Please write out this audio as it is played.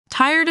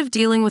Tired of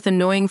dealing with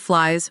annoying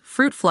flies,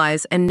 fruit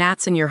flies, and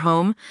gnats in your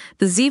home?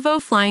 The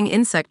Zevo Flying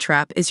Insect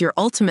Trap is your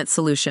ultimate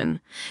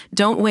solution.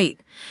 Don't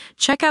wait.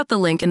 Check out the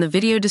link in the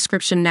video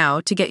description now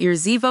to get your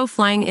Zevo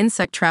Flying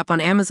Insect Trap on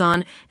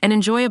Amazon and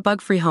enjoy a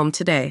bug-free home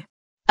today.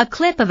 A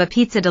clip of a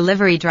pizza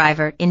delivery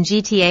driver in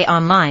GTA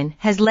Online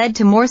has led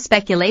to more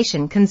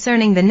speculation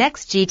concerning the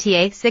next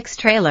GTA 6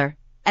 trailer,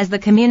 as the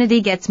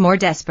community gets more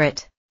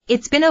desperate.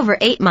 It's been over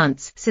 8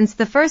 months since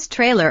the first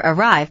trailer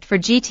arrived for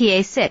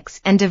GTA 6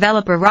 and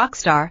developer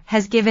Rockstar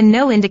has given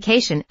no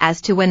indication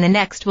as to when the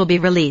next will be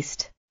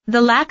released.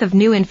 The lack of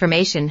new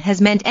information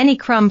has meant any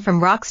crumb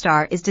from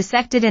Rockstar is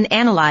dissected and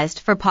analyzed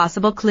for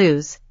possible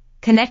clues,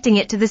 connecting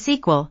it to the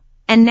sequel,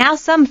 and now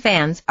some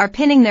fans are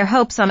pinning their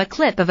hopes on a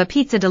clip of a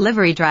pizza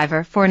delivery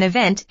driver for an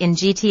event in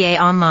GTA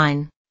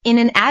Online. In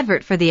an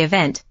advert for the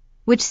event,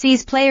 which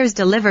sees players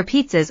deliver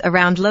pizzas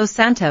around Los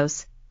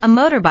Santos, a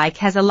motorbike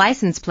has a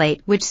license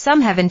plate which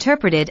some have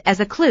interpreted as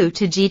a clue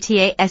to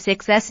GTA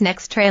 6's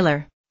next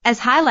trailer. As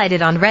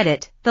highlighted on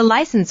Reddit, the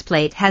license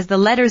plate has the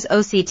letters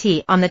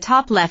OCT on the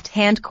top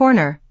left-hand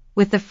corner,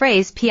 with the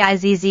phrase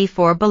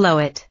PIZZ4 below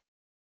it.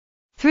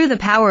 Through the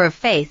power of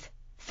faith,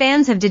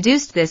 fans have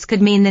deduced this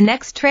could mean the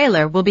next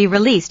trailer will be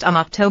released on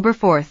October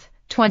 4,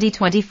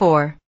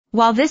 2024.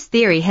 While this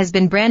theory has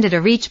been branded a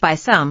reach by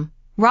some,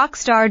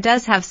 Rockstar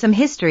does have some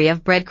history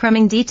of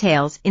breadcrumbing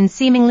details in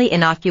seemingly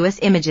innocuous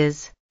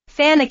images.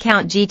 Fan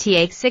account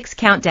GTA 6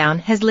 Countdown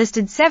has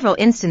listed several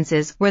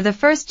instances where the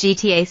first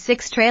GTA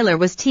 6 trailer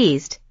was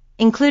teased,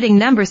 including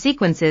number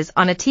sequences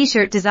on a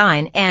t-shirt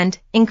design and,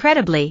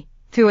 incredibly,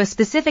 through a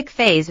specific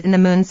phase in the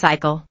moon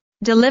cycle.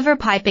 Deliver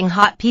piping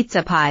hot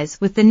pizza pies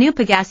with the new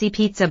Pegassi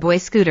Pizza Boy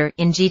scooter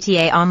in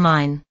GTA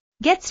Online.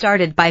 Get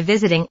started by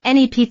visiting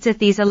any Pizza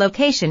Thieza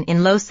location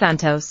in Los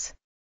Santos.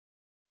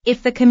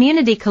 If the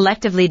community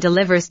collectively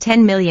delivers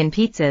 10 million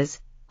pizzas,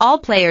 all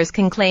players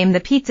can claim the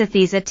Pizza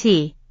Thieza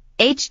T.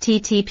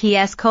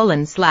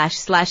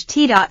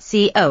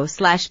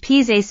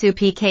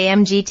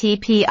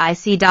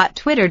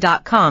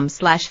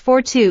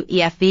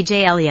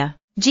 https://t.co/pzsupkmgtpic.twitter.com/42efvjlia.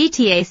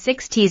 GTA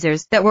 6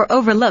 teasers that were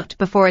overlooked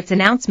before its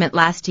announcement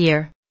last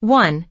year.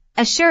 1.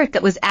 A shirt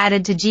that was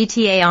added to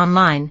GTA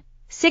Online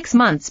 6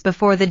 months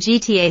before the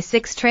GTA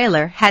 6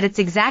 trailer had its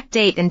exact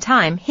date and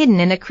time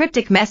hidden in a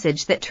cryptic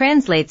message that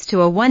translates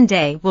to a one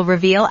day will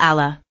reveal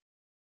Allah.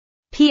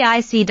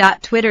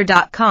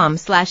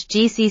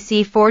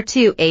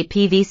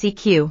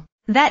 pic.twitter.com/gcc42apvcq.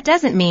 That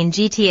doesn't mean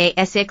GTA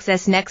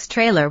 6's next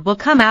trailer will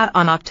come out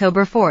on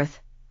October 4,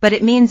 but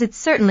it means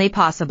it's certainly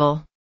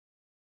possible.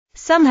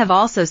 Some have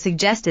also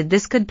suggested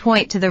this could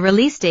point to the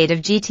release date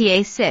of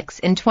GTA 6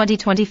 in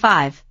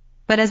 2025,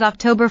 but as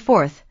October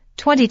 4,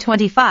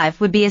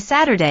 2025 would be a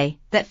Saturday,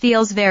 that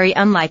feels very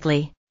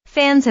unlikely.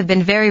 Fans have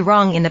been very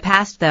wrong in the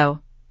past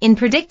though, in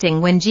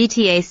predicting when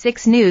GTA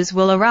 6 news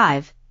will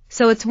arrive,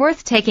 so it's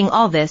worth taking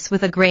all this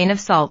with a grain of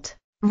salt.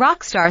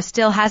 Rockstar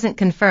still hasn't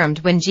confirmed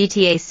when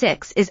GTA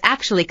 6 is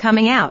actually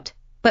coming out,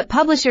 but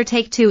publisher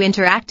Take-Two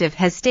Interactive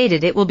has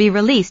stated it will be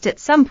released at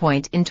some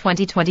point in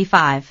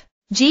 2025.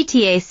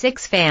 GTA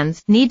 6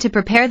 fans need to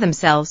prepare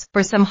themselves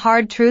for some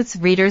hard truths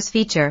readers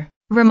feature.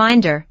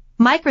 Reminder,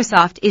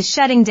 Microsoft is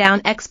shutting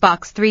down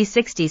Xbox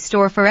 360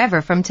 store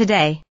forever from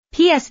today.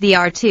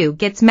 PSVR 2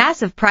 gets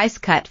massive price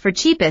cut for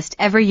cheapest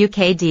ever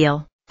UK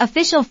deal.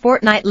 Official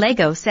Fortnite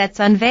LEGO sets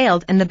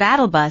unveiled and the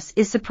Battle Bus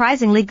is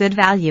surprisingly good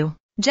value.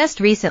 Just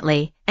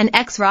recently, an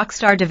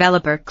ex-Rockstar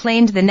developer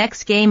claimed the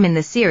next game in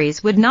the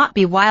series would not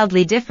be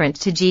wildly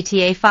different to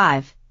GTA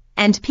 5,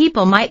 and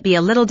people might be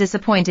a little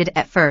disappointed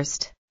at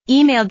first.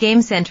 Email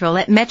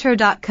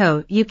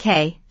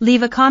GameCentral@metro.co.uk,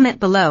 leave a comment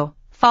below,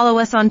 follow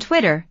us on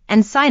Twitter,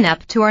 and sign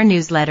up to our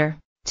newsletter.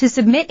 To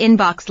submit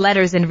inbox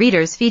letters and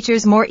readers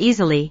features more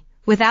easily,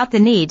 without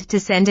the need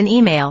to send an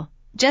email.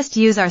 Just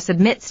use our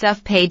Submit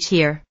Stuff page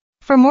here.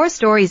 For more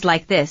stories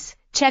like this,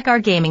 check our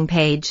gaming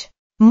page.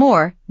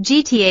 More,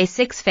 GTA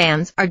 6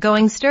 fans are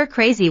going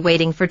stir-crazy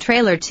waiting for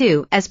Trailer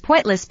 2 as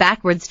pointless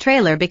backwards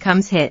trailer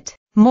becomes hit.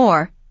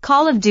 More,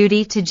 Call of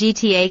Duty to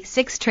GTA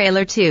 6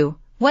 Trailer 2,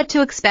 what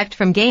to expect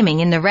from gaming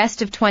in the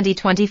rest of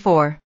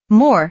 2024.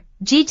 More,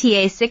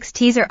 GTA 6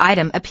 teaser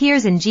item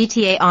appears in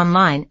GTA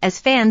Online as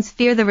fans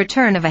fear the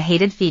return of a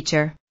hated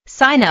feature.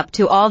 Sign up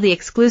to all the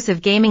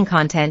exclusive gaming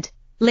content,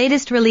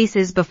 latest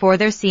releases before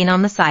they're seen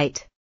on the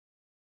site.